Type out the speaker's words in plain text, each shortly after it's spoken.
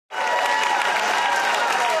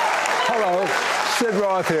Hello, Sid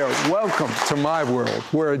Roth here. Welcome to my world,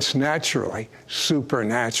 where it's naturally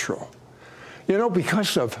supernatural. You know,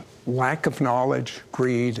 because of lack of knowledge,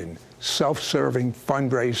 greed, and self-serving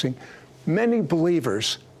fundraising, many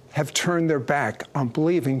believers have turned their back on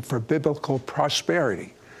believing for biblical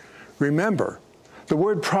prosperity. Remember, the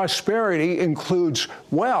word prosperity includes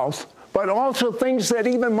wealth, but also things that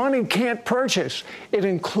even money can't purchase. It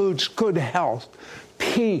includes good health,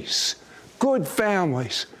 peace, good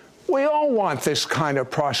families. We all want this kind of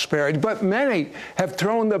prosperity, but many have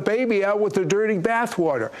thrown the baby out with the dirty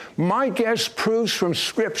bathwater. My guess proves from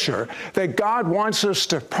Scripture that God wants us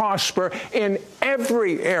to prosper in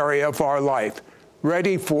every area of our life.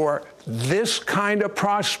 Ready for this kind of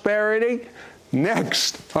prosperity?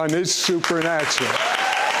 Next on It's Supernatural.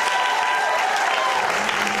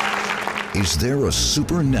 Is there a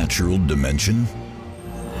supernatural dimension?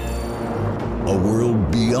 A world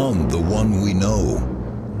beyond the one we know?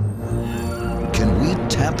 Can we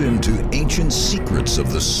tap into ancient secrets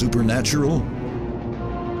of the supernatural?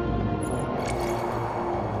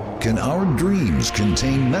 Can our dreams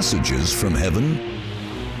contain messages from heaven?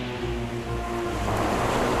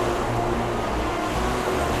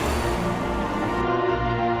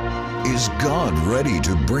 Is God ready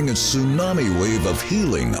to bring a tsunami wave of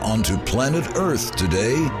healing onto planet Earth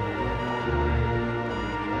today?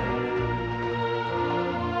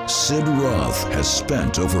 Sid Roth has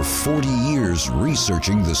spent over 40 years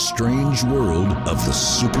researching the strange world of the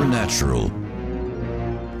supernatural.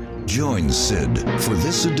 Join Sid for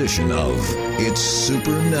this edition of It's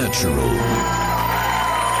Supernatural.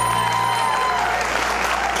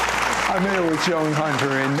 I'm here with Joan Hunter,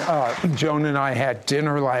 and Joan and I had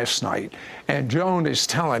dinner last night, and Joan is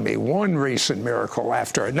telling me one recent miracle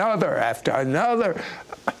after another, after another.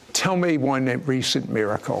 Tell me one recent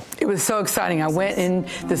miracle. It was so exciting. I went in,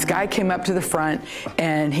 this guy came up to the front,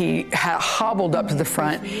 and he had hobbled up to the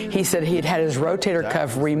front. He said he had had his rotator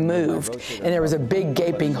cuff removed, and there was a big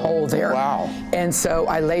gaping hole there. Wow. And so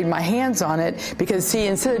I laid my hands on it because, see,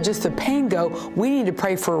 instead of just the pain go, we need to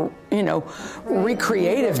pray for, you know,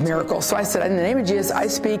 recreative miracles. So I said, in the name of Jesus, I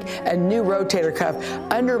speak a new rotator cuff.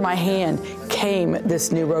 Under my hand came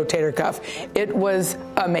this new rotator cuff. It was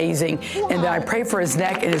amazing. And then I prayed for his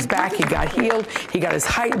neck and his back. He got healed. He got his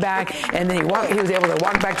height back. And then he was able to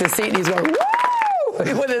walk back to the seat, and he's going, woo!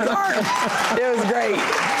 With his arm. It was great.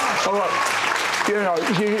 Oh, you know,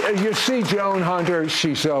 you see Joan Hunter,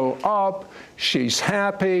 she's so up, she's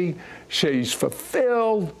happy, she's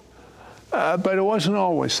fulfilled, but it wasn't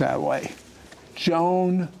always that way.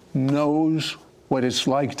 Joan knows what it's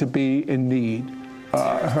like to be in need.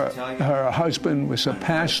 Her husband was a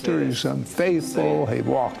pastor. He's unfaithful. He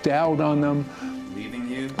walked out on them.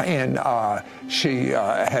 And she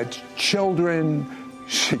had children.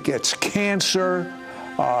 She gets cancer.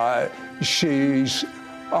 She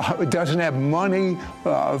doesn't have money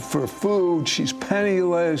for food. She's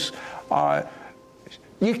penniless.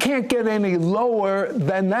 You can't get any lower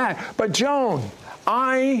than that. But Joan,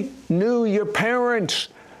 I knew your parents.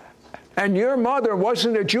 And your mother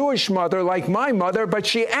wasn't a Jewish mother like my mother, but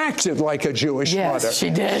she acted like a Jewish mother. Yes, she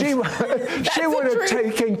did. She would have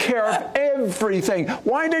taken care of everything.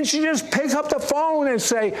 Why didn't you just pick up the phone and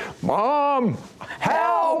say, Mom,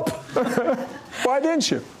 help? Why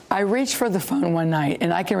didn't you? I reached for the phone one night,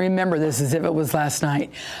 and I can remember this as if it was last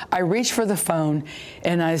night. I reached for the phone,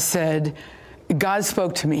 and I said, God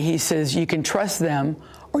spoke to me. He says, you can trust them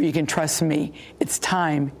or you can trust me. It's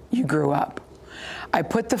time you grew up. I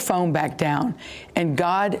put the phone back down, and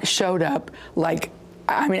God showed up like,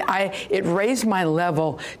 it raised my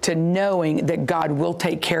level to knowing that God will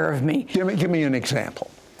take care of me. Give me an example.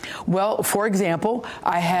 Well, for example,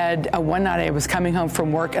 I had one night I was coming home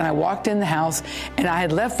from work, and I walked in the house, and I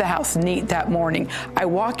had left the house neat that morning. I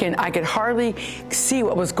walk in, I could hardly see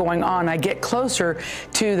what was going on. I get closer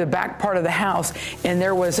to the back part of the house, and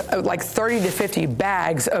there was like 30 to 50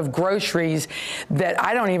 bags of groceries that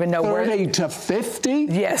I don't even know 30 to 50?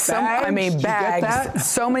 Yes, bags? Bags.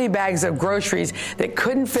 So many bags of groceries that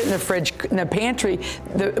couldn't fit in the fridge, in the pantry.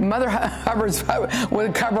 The Mother Hubbard's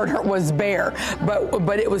cupboard was bare,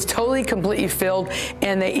 but it was totally, completely filled,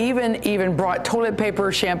 and they even brought toilet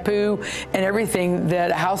paper, shampoo, and everything that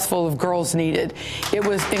a house full of girls needed. It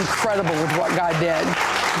was incredible with what God did.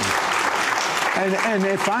 And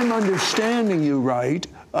if I'm understanding you right,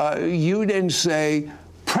 you didn't say,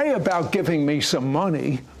 pray about giving me some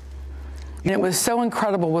money. And it was so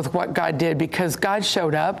incredible with what God did, because God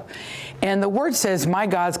showed up, and the Word says, my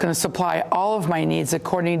God's going to supply all of my needs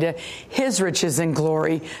according to His riches and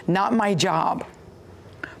glory, not my job.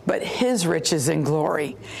 but His riches and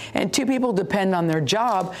glory. And two people depend on their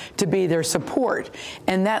job to be their support.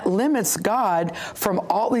 And that limits God from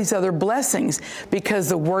all these other blessings, because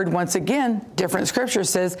the word, once again, different scripture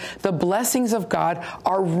says, the blessings of God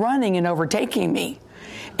are running and overtaking me.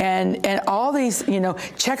 And all these,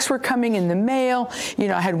 checks were coming in the mail.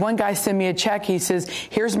 I had one guy send me a check. He says,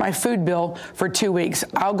 here's my food bill for 2 weeks.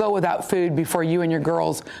 I'll go without food before you and your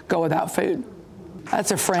girls go without food.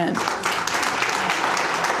 That's a friend.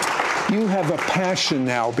 You have a passion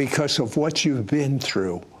now, because of what you've been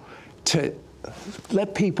through, to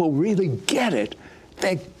let people really get it,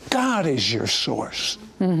 that God is your source.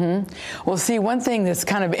 Mm-hmm. Well, see, one thing that's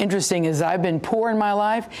kind of interesting is I've been poor in my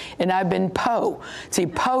life, and I've been po. See,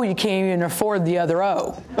 po, you can't even afford the other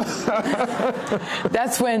O.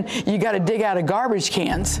 That's when you got to dig out of garbage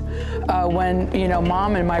cans. When,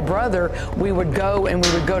 Mom and my brother, we would go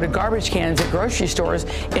to garbage cans at grocery stores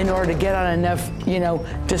in order to get out enough,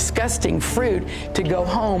 disgusting fruit to go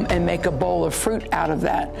home and make a bowl of fruit out of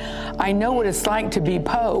that. I know what it's like to be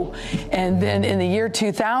po. And then in the year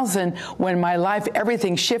 2000, when my life,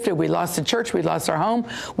 everything shifted. We lost the church, we lost our home,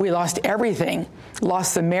 we lost everything,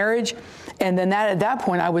 lost the marriage. And then at that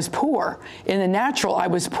point, I was poor. In the natural, I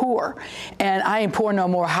was poor. And I ain't poor no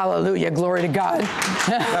more. Hallelujah. Glory to God.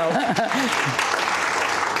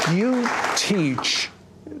 You teach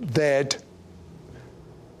that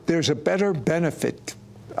there's a better benefit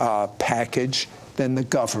package than the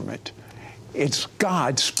government. It's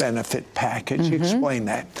God's benefit package. Mm-hmm. Explain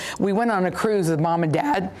that. We went on a cruise with Mom and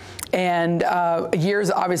Dad, and years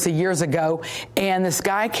ago, and this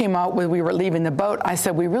guy came out when we were leaving the boat. I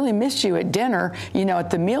said, we really missed you at dinner, at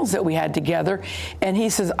the meals that we had together. And he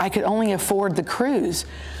says, I could only afford the cruise.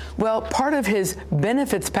 Well, part of his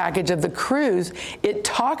benefits package of the cruise, it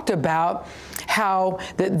talked about how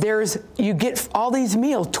that you get all these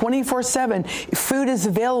meals 24/7. Food is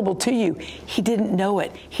available to you. He didn't know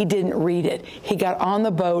it. He didn't read it. He got on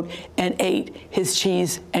the boat and ate his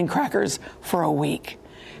cheese and crackers for a week,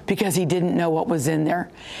 because he didn't know what was in there.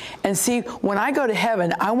 And see, when I go to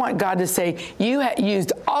heaven, I want God to say, you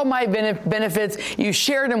used all my benefits, you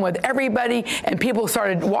shared them with everybody, and people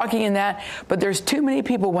started walking in that. But there's too many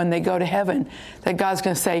people when they go to heaven that God's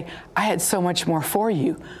going to say, I had so much more for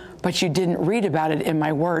you, but you didn't read about it in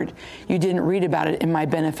my word. You didn't read about it in my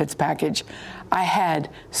benefits package. I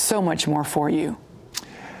had so much more for you.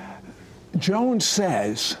 Joan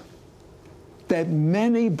says that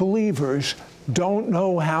many believers don't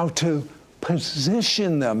know how to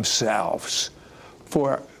position themselves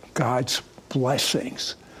for God's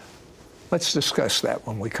blessings. Let's discuss that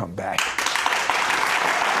when we come back.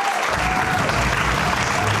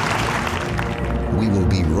 We will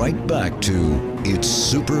be right back to It's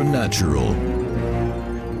Supernatural.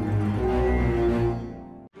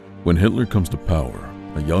 When Hitler comes to power,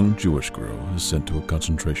 a young Jewish girl is sent to a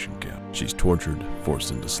concentration camp. She's tortured,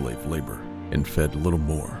 forced into slave labor, and fed little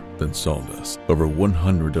more than sawdust. Over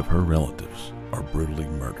 100 of her relatives are brutally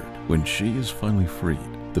murdered. When she is finally freed,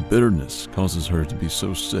 the bitterness causes her to be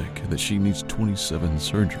so sick that she needs 27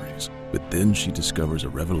 surgeries. But then she discovers a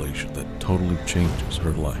revelation that totally changes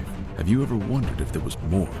her life. Have you ever wondered if there was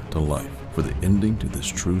more to life? For the ending to this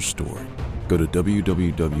true story, go to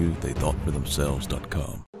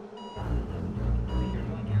www.theythoughtforthemselves.com.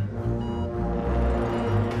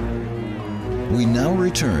 We now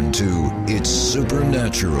return to It's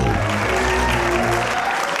Supernatural.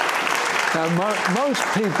 Now, most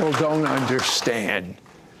people don't understand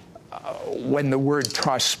when the word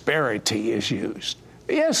prosperity is used.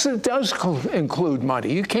 Yes, it does include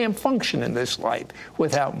money. You can't function in this life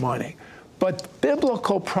without money. But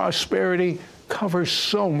biblical prosperity covers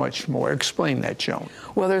so much more. Explain that, Joan.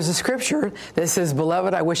 Well, there's a scripture that says,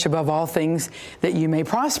 Beloved, I wish above all things that you may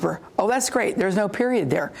prosper. Oh, that's great. There's no period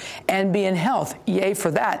there. And be in health. Yea, for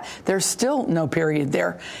that. There's still no period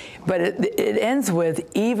there. But it ends with,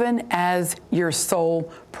 even as your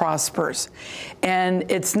soul prospers. And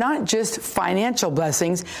it's not just financial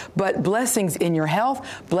blessings, but blessings in your health,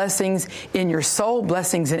 blessings in your soul,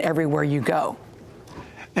 blessings in everywhere you go.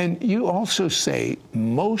 And you also say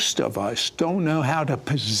most of us don't know how to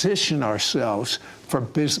position ourselves for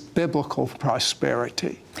biblical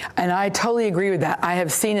prosperity. And I totally agree with that. I have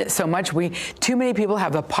seen it so much. Too many people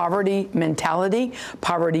have a poverty mentality,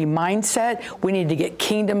 poverty mindset. We need to get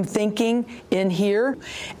kingdom thinking in here.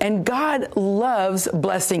 And God loves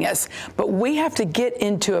blessing us. But we have to get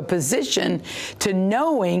into a position to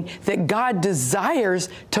knowing that God desires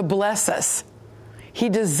to bless us. He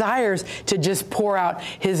desires to just pour out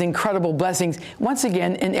his incredible blessings, once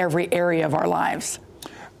again, in every area of our lives.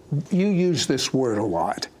 You use this word a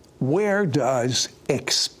lot, where does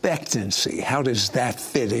expectancy, how does that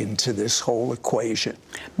fit into this whole equation?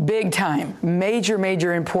 Big time. Major,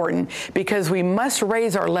 major important, because we must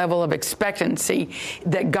raise our level of expectancy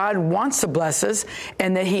that God wants to bless us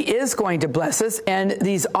and that he is going to bless us and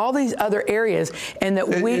all these other areas, and that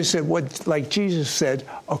we... Is it what, like Jesus said,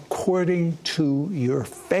 according to your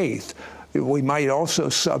faith? We might also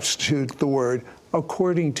substitute the word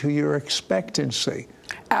according to your expectancy.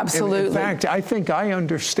 Absolutely. In fact, I think I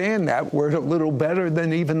understand that word a little better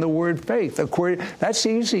than even the word faith. That's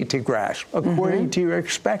easy to grasp, according to your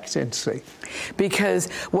expectancy. Because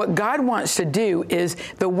what God wants to do is,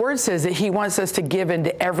 the word says that he wants us to give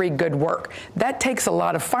into every good work. That takes a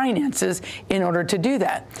lot of finances in order to do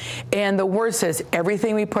that. And the word says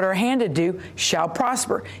everything we put our hand to do shall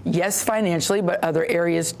prosper. Yes, financially, but other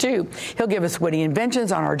areas too. He'll give us witty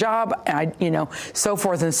inventions on our job, so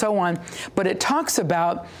forth and so on. But it talks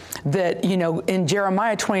about that, in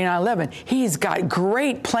Jeremiah 29:11, he's got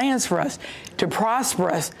great plans for us to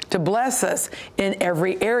prosper us, to bless us in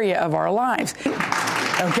every area of our lives.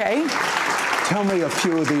 Okay? Tell me a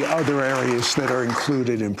few of the other areas that are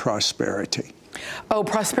included in prosperity. Oh,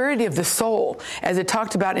 prosperity of the soul, as it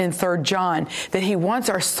talked about in 3 John, that he wants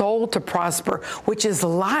our soul to prosper, which is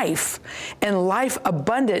life, and life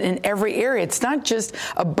abundant in every area. It's not just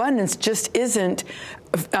abundance, just isn't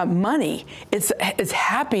money. It's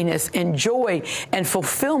happiness and joy and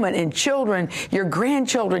fulfillment in children, your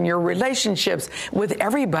grandchildren, your relationships with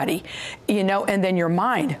everybody, and then your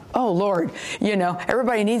mind. Oh, Lord,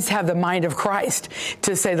 everybody needs to have the mind of Christ,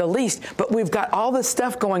 to say the least. But we've got all this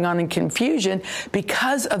stuff going on in confusion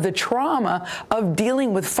because of the trauma of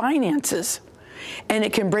dealing with finances. And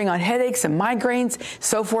it can bring on headaches and migraines,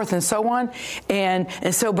 so forth and so on.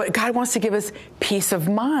 But God wants to give us peace of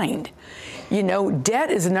mind.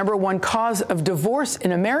 Debt is the #1 cause of divorce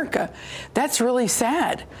in America. That's really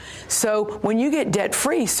sad. So when you get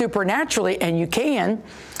debt-free supernaturally, and you can,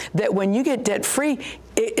 that when you get debt-free,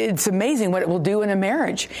 it's amazing what it will do in a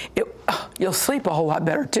marriage. You'll sleep a whole lot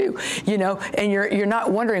better too, and you're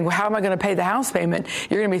not wondering, well, how am I going to pay the house payment?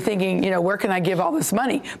 You're going to be thinking, where can I give all this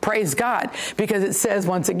money? Praise God, because it says,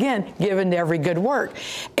 once again, given to every good work.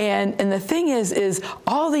 And the thing is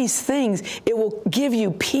all these things, it will give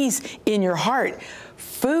you peace in your heart.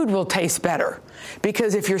 Food will taste better.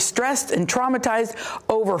 Because if you're stressed and traumatized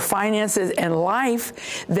over finances and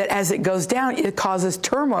life, that as it goes down, it causes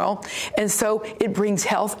turmoil. And so it brings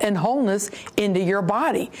health and wholeness into your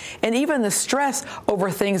body. And even the stress over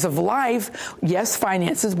things of life, yes,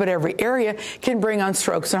 finances, but every area, can bring on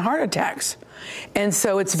strokes and heart attacks. And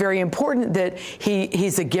so it's very important that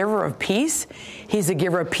he's a giver of peace. He's a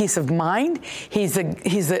giver of peace of mind.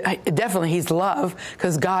 Definitely he's love,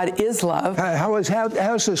 because God is love. How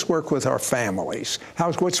does this work with our families?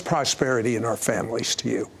 What's prosperity in our families to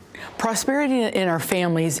you? Prosperity in our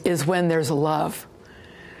families is when there's love.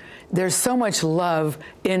 There's so much love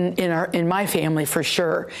in my family, for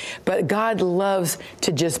sure. But God loves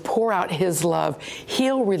to just pour out his love,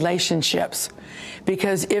 heal relationships.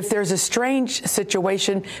 Because if there's a strange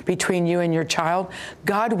situation between you and your child,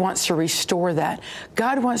 God wants to restore that.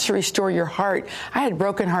 God wants to restore your heart. I had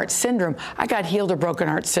broken heart syndrome. I got healed of broken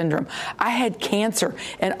heart syndrome. I had cancer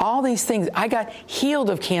and all these things. I got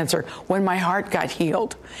healed of cancer when my heart got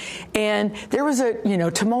healed. And there was a,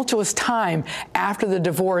 tumultuous time after the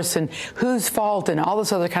divorce and whose fault and all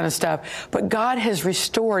this other kind of stuff. But God has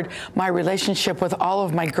restored my relationship with all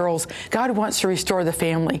of my girls. God wants to restore the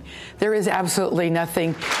family. There is absolutely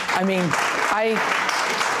nothing.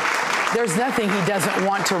 There's nothing he doesn't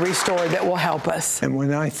want to restore that will help us. And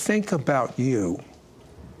when I think about you,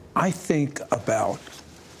 I think about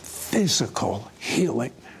physical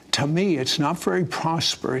healing. To me, it's not very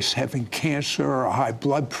prosperous having cancer or high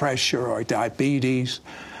blood pressure or diabetes.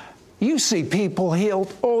 You see people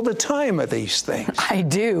healed all the time of these things. I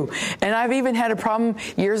do. And I've even had a problem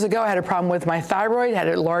years ago. I had a problem with my thyroid, had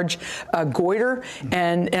a large goiter.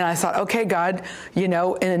 And I thought, okay, God, in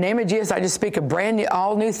the name of Jesus, I just speak a brand new,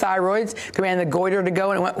 all new thyroids, command the goiter to go,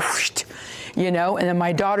 and it went whoosh. And then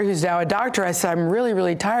my daughter, who's now a doctor, I said, I'm really,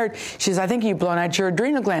 really tired. She says, I think you've blown out your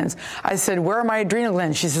adrenal glands. I said, where are my adrenal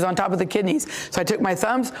glands? She says, on top of the kidneys. So I took my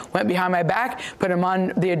thumbs, went behind my back, put them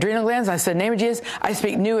on the adrenal glands. I said, in the name of Jesus, I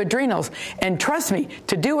speak new adrenals. And trust me,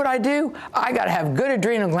 to do what I do, I got to have good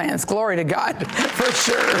adrenal glands. Glory to God, for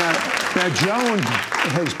sure. Now, Joan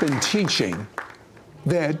has been teaching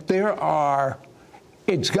that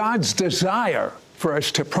it's God's desire for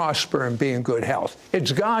us to prosper and be in good health.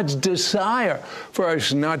 It's God's desire for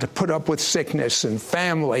us not to put up with sickness and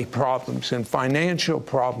family problems and financial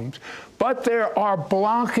problems. But there are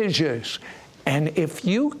blockages. And if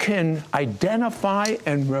you can identify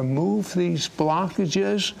and remove these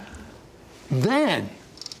blockages, then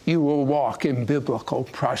you will walk in biblical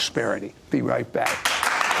prosperity. Be right back.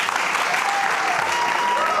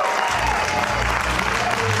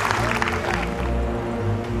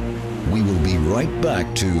 We will be right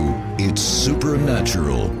back to It's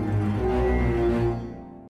Supernatural.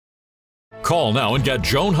 Call now and get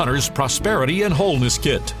Joan Hunter's Prosperity and Wholeness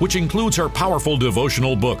Kit, which includes her powerful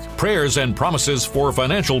devotional book, Prayers and Promises for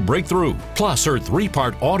Financial Breakthrough, plus her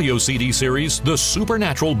 3-part audio CD series, The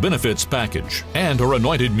Supernatural Benefits Package, and her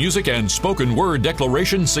anointed music and spoken word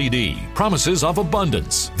declaration CD, Promises of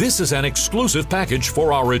Abundance. This is an exclusive package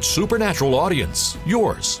for our It's Supernatural audience.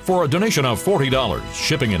 Yours for a donation of $40.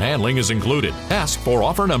 Shipping and handling is included. Ask for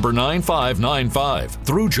offer number 9595.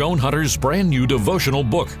 Through Joan Hunter's brand new devotional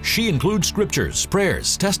book, she includes scriptures,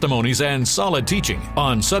 prayers, testimonies, and solid teaching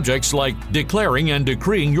on subjects like declaring and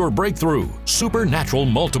decreeing your breakthrough, supernatural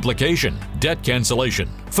multiplication, debt cancellation,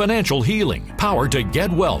 financial healing, power to get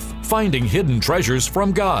wealth, finding hidden treasures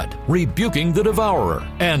from God, rebuking the devourer,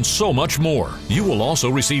 and so much more. You will also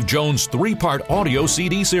receive Joan's 3-part audio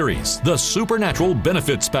CD series, The Supernatural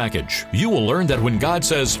Benefits Package. You will learn that when God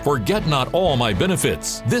says, "Forget not all my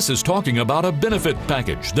benefits," this is talking about a benefit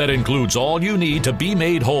package that includes all you need to be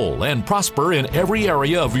made whole and prosper in every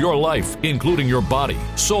area of your life, including your body,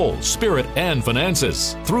 soul, spirit, and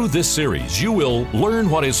finances. Through this series, you will learn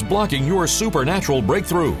what is blocking your supernatural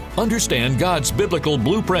breakthrough, understand God's biblical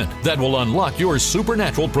blueprint that will unlock your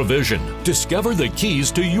supernatural provision, discover the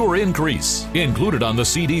keys to your increase. Included on the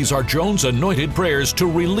CDs are Joan's anointed prayers to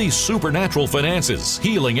release supernatural finances,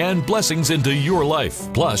 healing, and blessings into your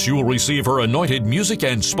life. Plus, you will receive her anointed music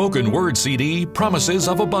and spoken word CD, Promises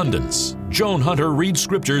of Abundance. Joan Hunter reads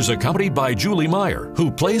scriptures accompanied by Julie Meyer,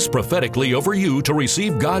 who plays prophetically over you to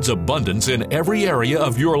receive God's abundance in every area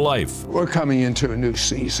of your life. We're coming into a new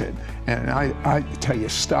season, and I tell you,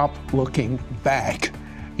 stop looking back.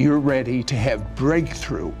 You're ready to have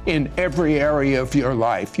breakthrough in every area of your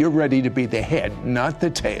life. You're ready to be the head, not the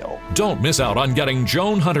tail. Don't miss out on getting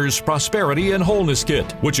Joan Hunter's Prosperity and Wholeness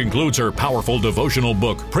Kit, which includes her powerful devotional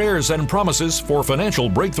book, Prayers and Promises for Financial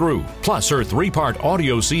Breakthrough, plus her 3-part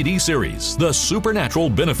audio CD series, The Supernatural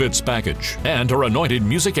Benefits Package, and her anointed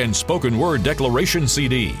music and spoken word declaration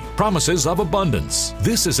CD, Promises of Abundance.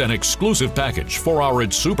 This is an exclusive package for our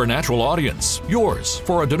It's Supernatural audience. Yours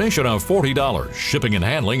for a donation of $40. Shipping and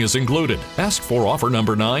handling is included. Ask for offer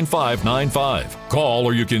number 9595. Call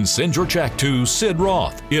or you can send your check to Sid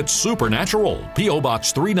Roth. It's Supernatural, P.O.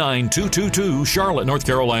 Box 39222, Charlotte, North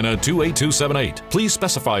Carolina 28278. Please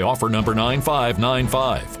specify offer number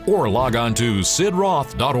 9595 or log on to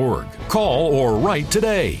sidroth.org. Call or write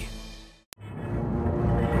today.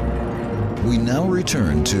 We now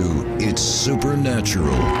return to It's Supernatural.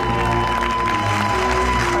 You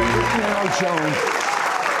know, Joan,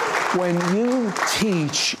 when you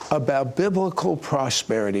teach about biblical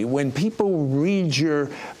prosperity, when people read your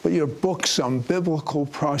books on biblical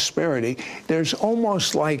prosperity, there's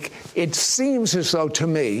almost like, it seems as though to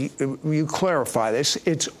me, you clarify this,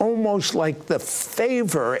 it's almost like the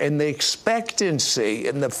favor and the expectancy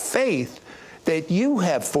and the faith that you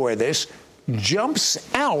have for this jumps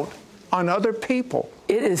out on other people.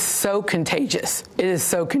 It is so contagious. It is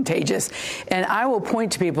so contagious. And I will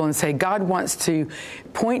point to people and say, God wants to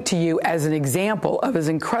point to you as an example of his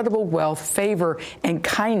incredible wealth, favor, and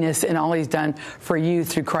kindness in all he's done for you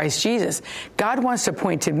through Christ Jesus. God wants to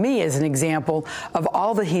point to me as an example of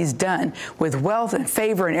all that he's done with wealth and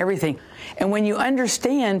favor and everything. And when you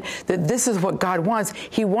understand that this is what God wants,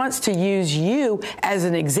 he wants to use you as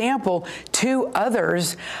an example to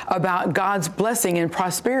others about God's blessing and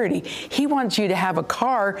prosperity. He wants you to have a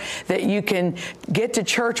car that you can get to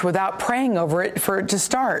church without praying over it for it to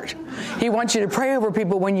start. He wants you to pray over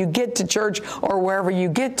people when you get to church or wherever you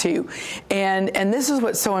get to. And this is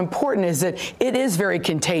what's so important, is that it is very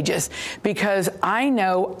contagious, because I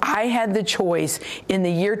know I had the choice in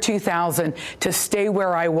the year 2000 to stay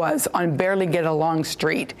where I was on barely get along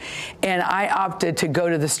street. And I opted to go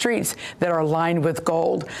to the streets that are lined with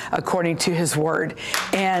gold, according to his word.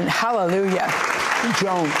 And hallelujah.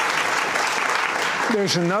 Joan,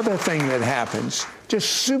 there's another thing that happens. Just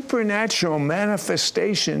supernatural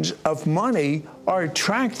manifestations of money are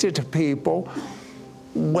attracted to people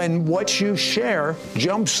when what you share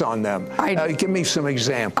jumps on them. Give me some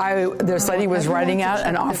examples. This lady was writing out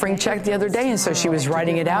an offering check the other day, and so she was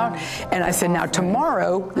writing it out. And I said, now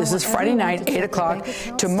tomorrow, this is Friday night, 8 o'clock,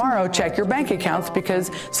 tomorrow check your bank accounts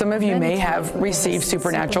because some of you may have received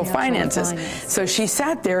supernatural finances. So she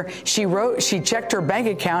sat there, she checked her bank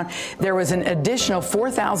account. There was an additional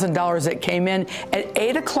 $4,000 that came in at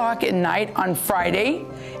 8 o'clock at night on Friday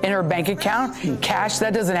in her bank account. Cash,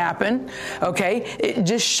 that doesn't happen, okay? It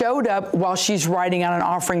just showed up while she's writing out an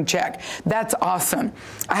offering check. That's awesome.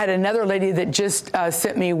 I had another lady that just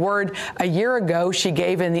sent me word a year ago. She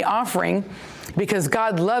gave in the offering because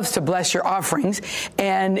God loves to bless your offerings,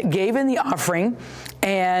 and gave in the offering.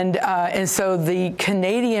 And so the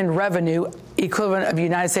Canadian revenue equivalent of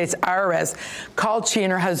United States IRS called she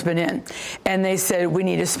and her husband in, and they said, we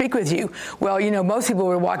need to speak with you. Well, most people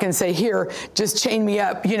would walk in and say, here, just chain me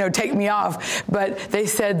up, take me off. But they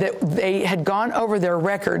said that they had gone over their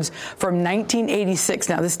records from 1986.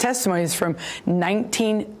 Now, this testimony is from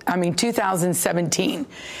 2017.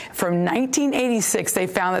 From 1986, they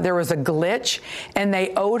found that there was a glitch, and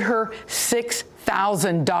they owed her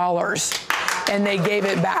 $6,000. And they gave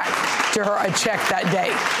it back to her, a check that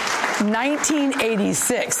day.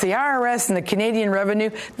 1986, the IRS and the Canadian revenue,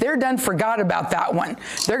 they're done forgot about that one.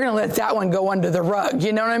 They're going to let that one go under the rug.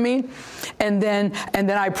 You know what I mean? And then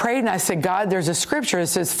I prayed and I said, God, there's a scripture. It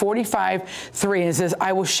says 45:3, and it says,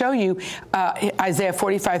 I will show you, Isaiah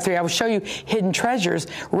 45:3, I will show you hidden treasures,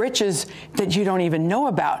 riches that you don't even know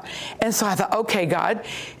about. And so I thought, okay, God,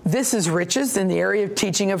 this is riches in the area of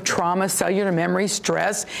teaching of trauma, cellular memory,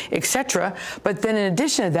 stress, etc. But then in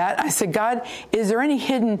addition to that, I said, God, is there any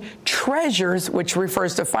hidden treasures, which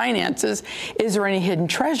refers to finances? Is there any hidden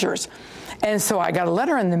treasures? And so I got a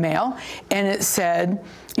letter in the mail, and it said,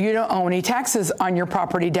 you don't owe any taxes on your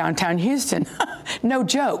property downtown Houston. No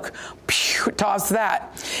joke. Pew, toss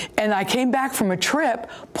that. And I came back from a trip,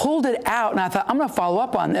 pulled it out, and I thought, I'm going to follow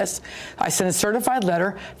up on this. I sent a certified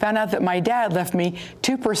letter, found out that my dad left me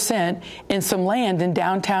 2% in some land in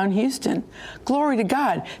downtown Houston. Glory to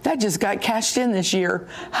God. That just got cashed in this year.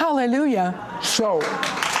 Hallelujah. So,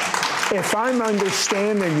 if I'm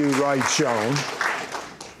understanding you right, Joan,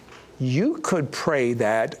 you could pray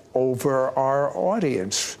that over our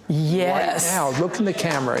audience. Yes. Right now, look in the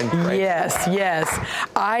camera and pray. Yes.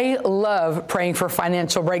 I love praying for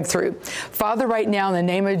financial breakthrough. Father, right now, in the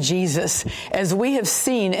name of Jesus, as we have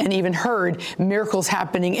seen and even heard miracles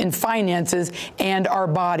happening in finances and our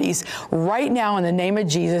bodies, right now, in the name of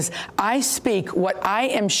Jesus, I speak what I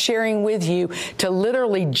am sharing with you to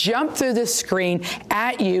literally jump through the screen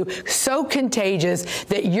at you, so contagious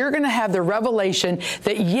that you're going to have the revelation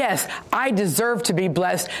that, yes, I deserve to be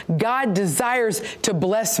blessed. God desires to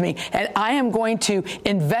bless me, and I am going to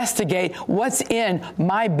investigate what's in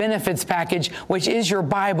my benefits package, which is your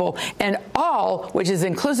Bible, and all, which is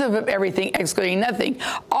inclusive of everything, excluding nothing,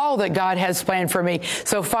 all that God has planned for me.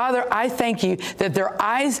 So, Father, I thank you that their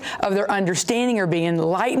eyes of their understanding are being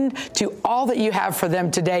enlightened to all that you have for them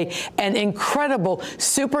today, and incredible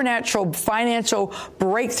supernatural financial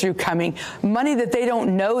breakthrough coming, money that they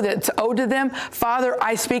don't know that's owed to them. Father,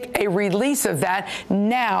 I speak a release of that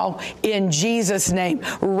now in Jesus' name.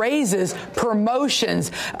 Raises,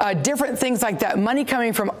 promotions, different things like that. Money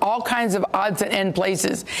coming from all kinds of odds and end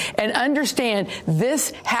places. And understand,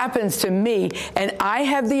 this happens to me, and I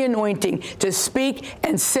have the anointing to speak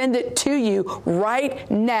and send it to you right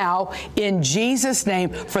now in Jesus' name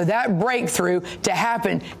for that breakthrough to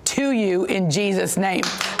happen to you in Jesus' name.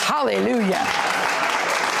 Hallelujah.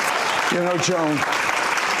 Joan,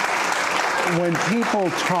 when people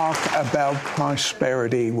talk about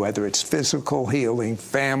prosperity, whether it's physical healing,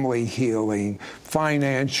 family healing,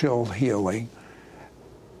 financial healing,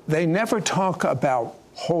 they never talk about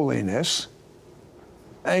holiness.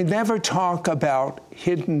 They never talk about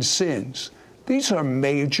hidden sins. These are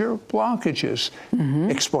major blockages.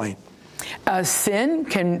 Explain. Sin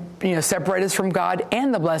can, separate us from God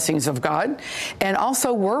and the blessings of God, and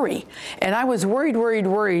also worry. And I was worried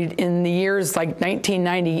in the years like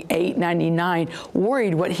 1998, 99,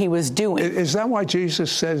 worried what he was doing. Is that why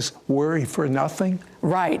Jesus says, worry for nothing?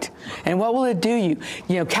 Right. And what will it do you?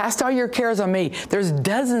 Cast all your cares on me. There's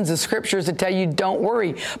dozens of scriptures that tell you don't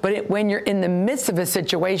worry. But when you're in the midst of a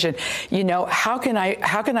situation, how can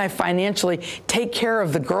I financially take care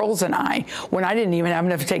of the girls and I when I didn't even have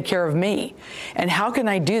enough to take care of me? And how can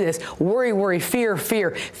I do this? Worry, fear.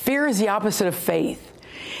 Fear is the opposite of faith.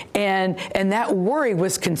 And that worry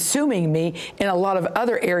was consuming me in a lot of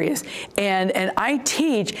other areas. And I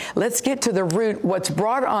teach, let's get to the root, what's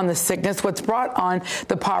brought on the sickness, what's brought on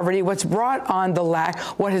the poverty, what's brought on the lack,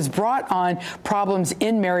 what has brought on problems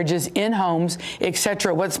in marriages, in homes,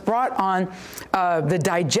 etc., what's brought on the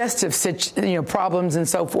digestive problems and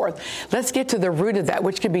so forth. Let's get to the root of that,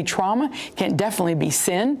 which could be trauma, can definitely be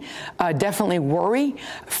sin, definitely worry,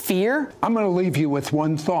 fear. I'm going to leave you with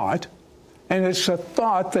one thought, and it's a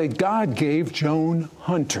thought that God gave Joan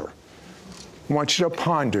Hunter. I want you to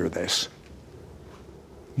ponder this.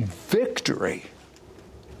 Victory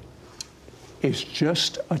is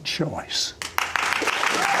just a choice.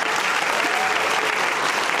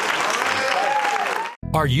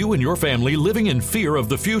 Are you and your family living in fear of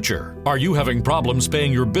the future? Are you having problems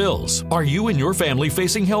paying your bills? Are you and your family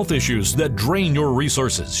facing health issues that drain your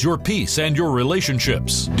resources, your peace, and your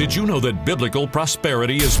relationships? Did you know that biblical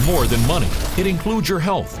prosperity is more than money? It includes your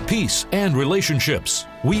health, peace, and relationships.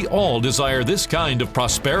 We all desire this kind of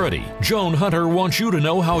prosperity. Joan Hunter wants you to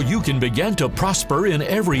know how you can begin to prosper in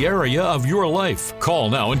every area of your life. Call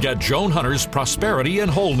now and get Joan Hunter's Prosperity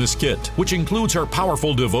and Wholeness Kit, which includes her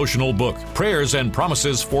powerful devotional book, Prayers and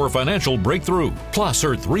Promises for Financial Breakthrough, plus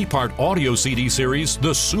her 3-part audio CD series,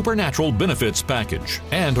 The Supernatural Benefits Package,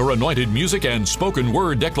 and her anointed music and spoken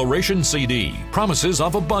word declaration CD, Promises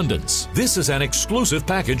of Abundance. This is an exclusive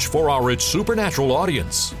package for our It's Supernatural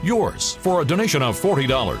audience. Yours for a donation of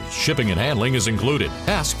 $40. Shipping and handling is included.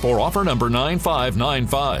 Ask for offer number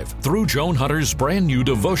 9595. Through Joan Hunter's brand new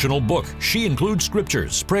devotional book, she includes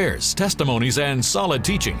scriptures, prayers, testimonies, and solid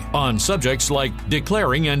teaching on subjects like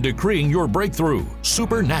declaring and decreeing your breakthrough,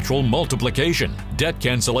 supernatural multiplication, debt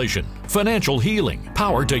cancellation, financial healing,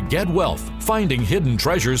 power to get wealth, finding hidden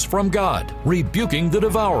treasures from God, rebuking the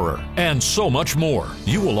devourer, and so much more.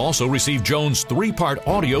 You will also receive Joan's 3-part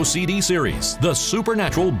audio CD series, The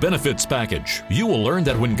Supernatural Benefits Package. You will learn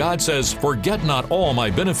that when God says, "Forget not all my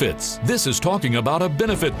benefits," this is talking about a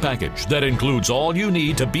benefit package that includes all you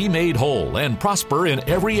need to be made whole and prosper in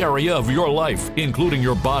every area of your life, including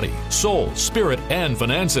your body, soul, spirit, and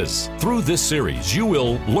finances. Through this series, you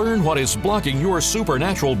will learn what is blocking your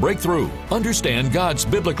supernatural breakthrough, understand God's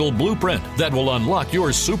biblical blueprint that will unlock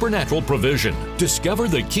your supernatural provision, discover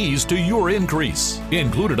the keys to your increase.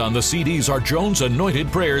 Included on the CDs are Joan's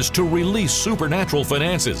anointed prayers to release supernatural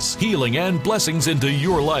finances, healing, and blessings into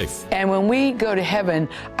your life. And when we go to heaven,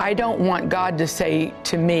 I don't want God to say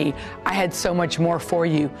to me, "I had so much more for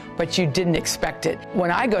you, but you didn't expect it."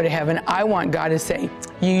 When I go to heaven, I want God to say,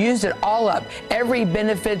 "You used it all up. Every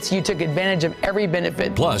benefits, you took advantage of every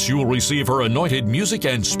benefit." Plus, you will receive her anointed music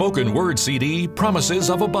and spoken word CD, Promises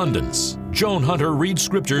of Abundance. Joan Hunter reads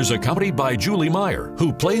scriptures accompanied by Julie Meyer,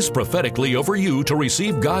 who plays prophetically over you to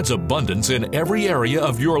receive God's abundance in every area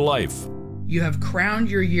of your life. You have crowned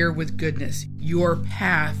your year with goodness. Your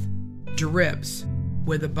path drips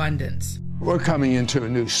with abundance. We're coming into a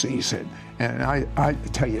new season, and I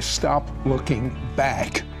tell you, stop looking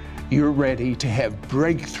back. You're ready to have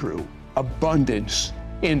breakthrough, abundance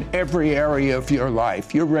in every area of your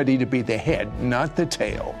life. You're ready to be the head, not the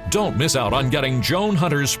tail. Don't miss out on getting Joan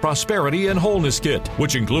Hunter's Prosperity and Wholeness Kit,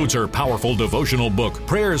 which includes her powerful devotional book,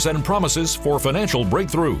 Prayers and Promises for Financial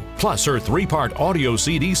Breakthrough, plus her 3-part audio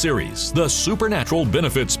CD series, The Supernatural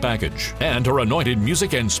Benefits Package, and her anointed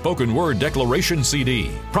music and spoken word declaration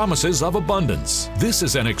CD, Promises of Abundance. This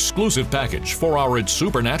is an exclusive package for our It's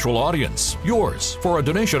Supernatural audience. Yours for a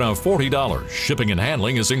donation of $40. Shipping and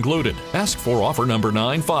handling is included. Ask for offer number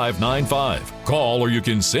 9595. Call or you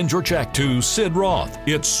can send your check to Sid Roth.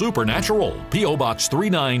 It's Supernatural, P.O. Box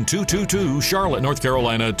 39222, Charlotte, North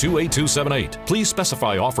Carolina 28278. Please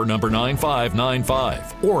specify offer number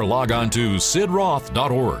 9595 or log on to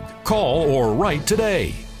sidroth.org. Call or write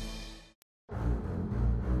today.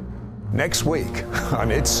 Next week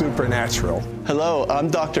on It's Supernatural. Hello, I'm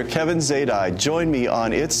Dr. Kevin Zadai. Join me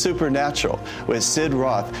on It's Supernatural with Sid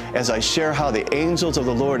Roth as I share how the angels of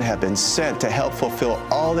the Lord have been sent to help fulfill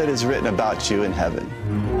all that is written about you in heaven.